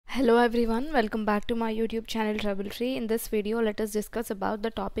Hello everyone, welcome back to my YouTube channel Trouble Free. In this video, let us discuss about the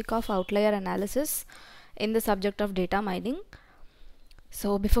topic of outlier analysis in the subject of data mining.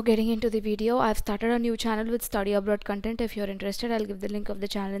 So before getting into the video, I've started a new channel with study abroad content. If you're interested, I'll give the link of the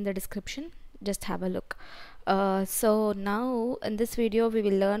channel in the description. Just have a look. So now in this video, we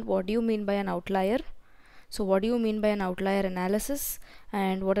will learn what do you mean by an outlier. So what do you mean by an outlier analysis,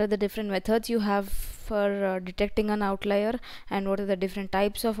 and what are the different methods you have for detecting an outlier, and what are the different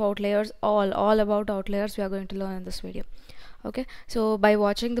types of outliers. All about outliers we are going to learn in this video. Okay, so by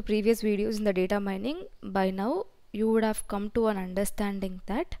watching the previous videos in the data mining, by now you would have come to an understanding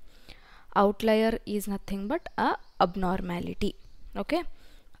that outlier is nothing but a abnormality. Okay,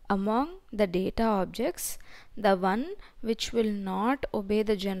 among the data objects, the one which will not obey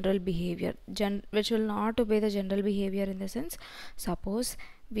the general behavior, in the sense, suppose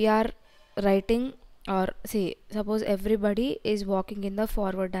we are writing, or say suppose everybody is walking in the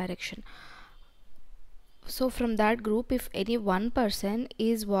forward direction. So from that group, if any one person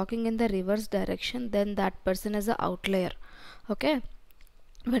is walking in the reverse direction, then that person is an outlier. Okay,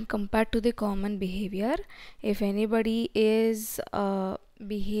 when compared to the common behavior, if anybody is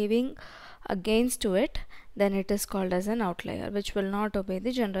behaving against to it, then it is called as an outlier, which will not obey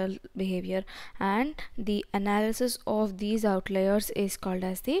the general behavior, and the analysis of these outliers is called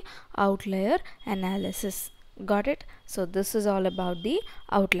as the outlier analysis. Got it? So this is all about the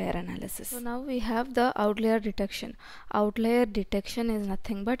outlier analysis. So now we have the outlier detection. Outlier detection is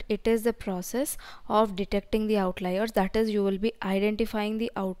nothing but it is the process of detecting the outliers. That is, you will be identifying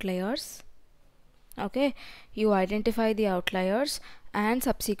the outliers. Okay, you identify the outliers, and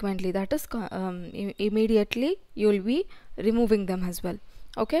subsequently, that is immediately you will be removing them as well.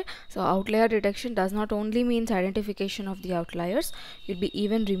 Okay, so outlier detection does not only means identification of the outliers, you'll be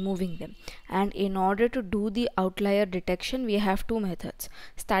even removing them. And in order to do the outlier detection, we have two methods,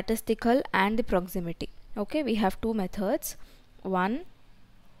 statistical and the proximity. Okay, we have two methods, one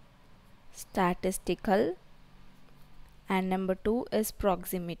statistical and number two is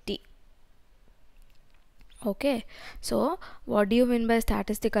proximity. Okay, so what do you mean by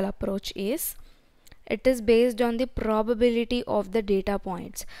statistical approach is, it is based on the probability of the data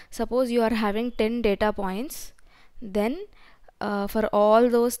points. Suppose you are having 10 data points, then for all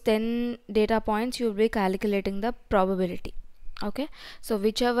those 10 data points you will be calculating the probability. Okay, so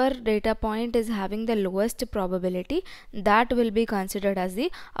whichever data point is having the lowest probability, that will be considered as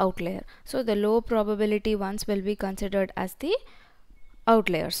the outlier. So the low probability ones will be considered as the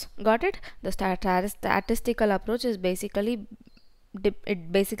outliers. Got it? The statistical approach is basically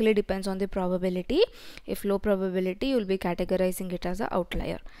it basically depends on the probability. If low probability, you will be categorizing it as an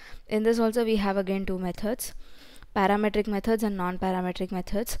outlier. In this also we have again two methods, parametric methods and non-parametric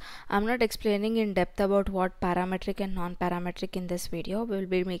methods. I'm not explaining in depth about what parametric and non-parametric in this video. We will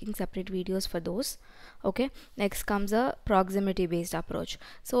be making separate videos for those. Okay, next comes a proximity based approach.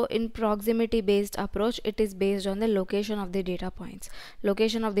 So in proximity based approach, it is based on the location of the data points.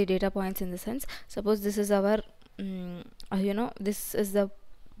 Location of the data points in the sense, suppose this is our this is the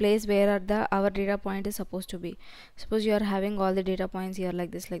place where our data point is supposed to be. Suppose you are having all the data points here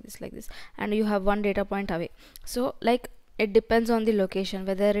like this, and you have one data point away. So like it depends on the location,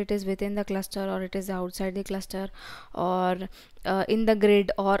 whether it is within the cluster or it is outside the cluster or in the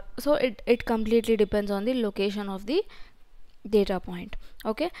grid, or so it completely depends on the location of the data point.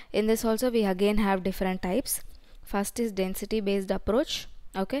 Okay, in this also we again have different types. First is density based approach.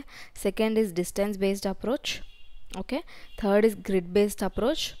 Okay, second is distance based approach. Okay, third is grid based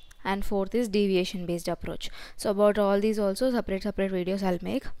approach, and fourth is deviation based approach. So about all these also separate videos I'll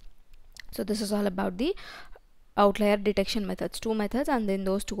make. So this is all about the outlier detection methods, two methods, and then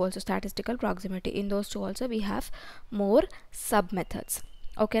those two also statistical, proximity. In those two also we have more sub methods.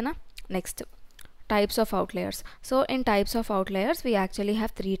 Okay na? Next, types of outliers. So in types of outliers we actually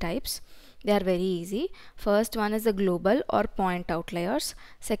have three types. They are very easy. First one is the global or point outliers.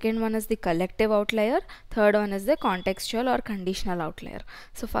 Second one is the collective outlier. Third one is the contextual or conditional outlier.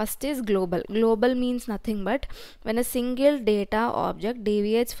 So first is global. Global means nothing but when a single data object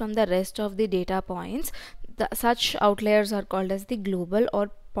deviates from the rest of the data points, such outliers are called as the global or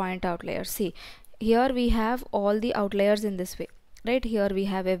point outliers. See, here we have all the outliers in this way. Right, here we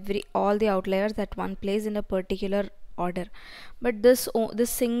have all the outliers at one place in a particular order, but this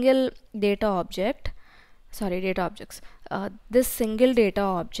single data object, this single data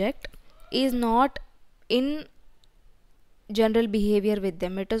object is not in general behavior with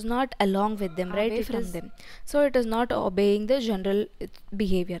them, it is not along with them, right, away from them. So it is not obeying the general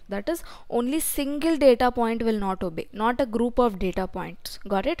behavior. That is, only single data point will not obey, not a group of data points.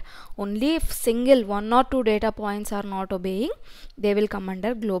 Got it? Only if single 1 or 2 data points are not obeying, they will come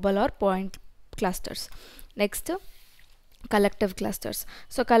under global or point clusters. Next, collective clusters.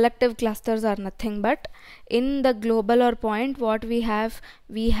 So collective clusters are nothing but, in the global or point, what we have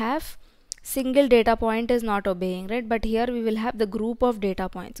single data point is not obeying, right? But here we will have the group of data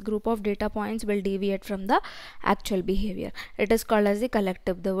points. Group of data points will deviate from the actual behavior. It is called as the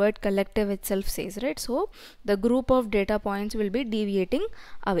collective. The word collective itself says, right? So the group of data points will be deviating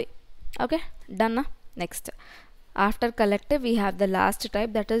away. Okay, done na? Next, after collective we have the last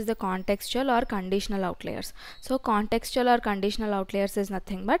type, that is the contextual or conditional outliers. So contextual or conditional outliers is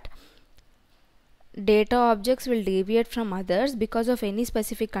nothing but, data objects will deviate from others because of any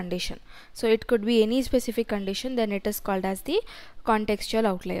specific condition. So it could be any specific condition, then it is called as the contextual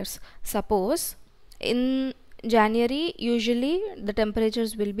outliers. Suppose in January usually the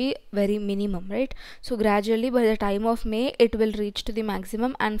temperatures will be very minimum, right? So gradually by the time of May it will reach to the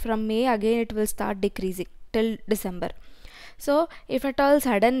maximum, and from May again it will start decreasing till December. So if at all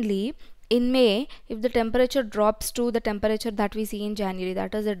suddenly in May, if the temperature drops to the temperature that we see in January,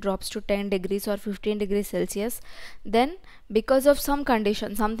 that is, it drops to 10 degrees or 15 degrees Celsius, then because of some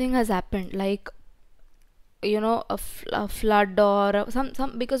condition, something has happened, like, you know, a flood or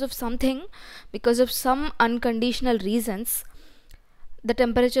because of some unconditional reasons, the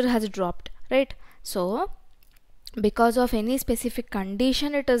temperature has dropped, right? So because of any specific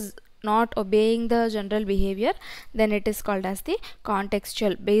condition it is not obeying the general behavior, then it is called as the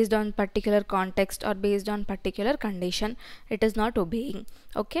contextual. Based on particular context or based on particular condition, it is not obeying.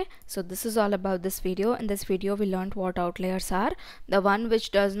 Okay, so this is all about this video. In this video we learned what outliers are. The one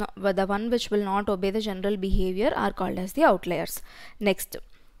which will not obey the general behavior are called as the outliers. Next,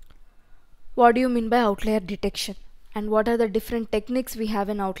 what do you mean by outlier detection, and what are the different techniques we have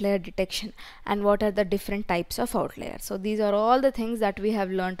in outlier detection, and what are the different types of outliers? So these are all the things that we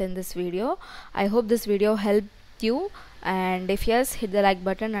have learnt in this video. I hope this video helped you, and if yes, hit the like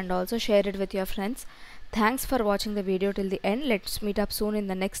button and also share it with your friends. Thanks for watching the video till the end. Let's meet up soon in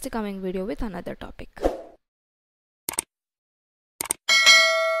the next coming video with another topic.